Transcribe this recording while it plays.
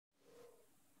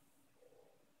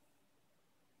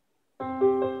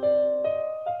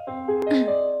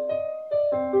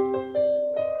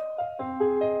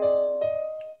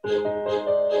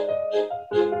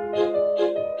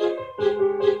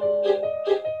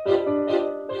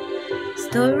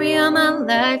story of my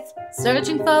life,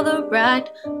 searching for the right,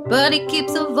 but it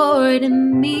keeps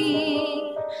avoiding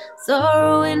me.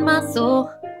 Sorrow in my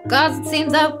soul, cause it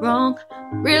seems I'm wrong,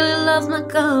 really loves my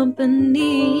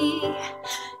company.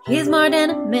 He's more than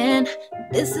a man,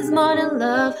 this is more than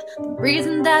love, the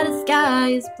reason that the sky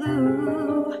is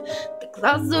blue. The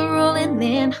clouds are rolling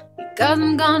in, because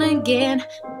I'm gone again.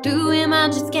 To him I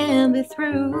just can't be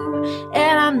through.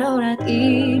 And I know that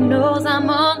he knows I'm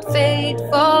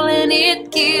unfaithful, and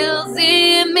it kills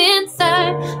him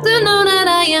inside to know that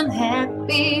I am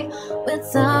happy with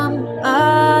some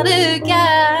other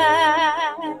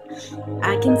guy.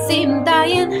 I can see him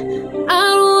dying, I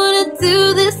don't wanna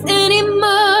do this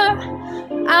anymore.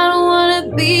 I don't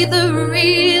wanna be the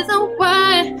reason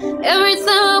why every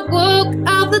time I walk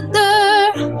out the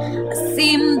door I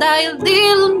see him die a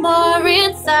little more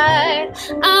inside.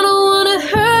 I don't wanna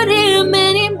hurt him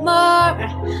anymore.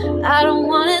 I don't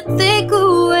wanna take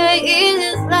away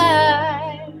his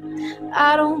life.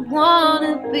 I don't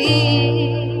wanna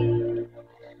be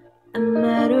a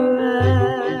murderer.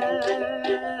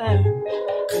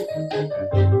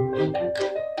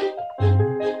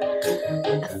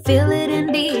 I feel it in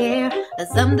the air as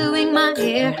I'm doing my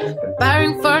hair,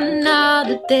 preparing for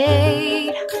another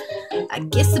date. I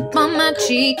kiss upon my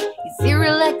cheek, he's here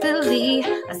reluctantly,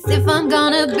 as if I'm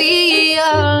gonna be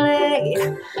all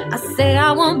late. I say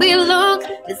I won't be long,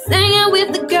 just hanging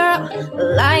with the girl,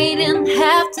 I didn't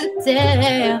have to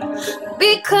tell,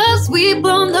 because we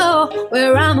both know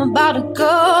where I'm about to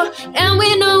go, and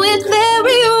we know it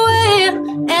very well.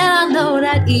 And I know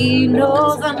that he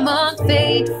knows I'm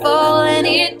unfaithful, and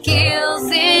it kills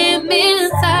him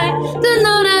inside to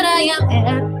know that I am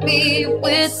happy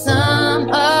with some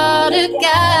other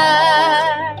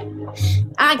guy.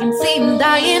 I can see him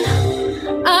dying,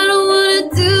 I don't wanna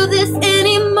do this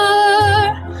anymore.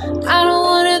 I don't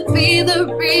wanna be the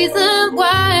reason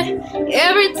why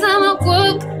every time I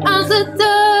walk out the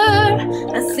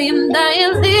door I see him die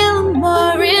a little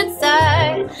more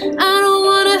inside. I don't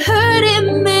wanna hurt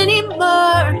him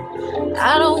anymore.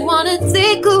 I don't wanna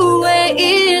take away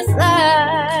his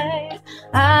life.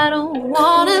 I don't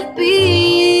wanna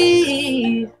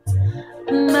be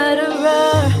a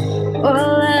murderer.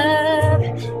 All love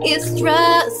is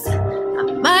trust. I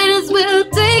might as well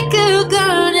take a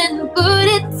gun and put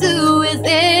it to his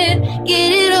head,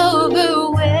 get it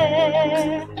over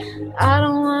with. I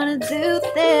don't wanna do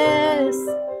this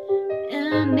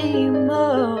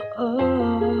anymore.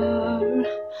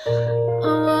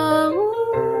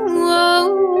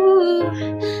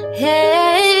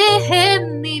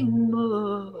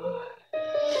 Anymore.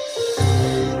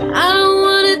 I don't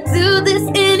wanna do this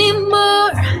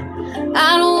anymore.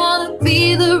 I don't wanna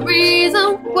be the reason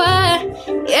why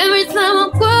every time I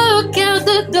walk out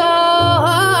the door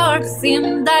I see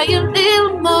him die a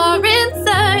little more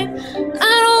inside.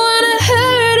 I don't wanna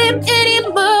hurt him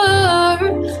anymore.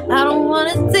 I don't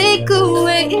wanna take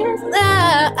away his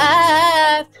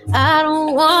life. I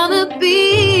don't wanna be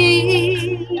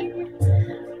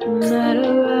a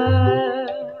murderer.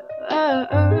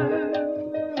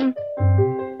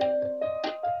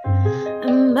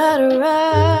 A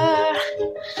murderer.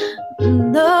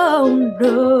 No,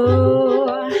 no.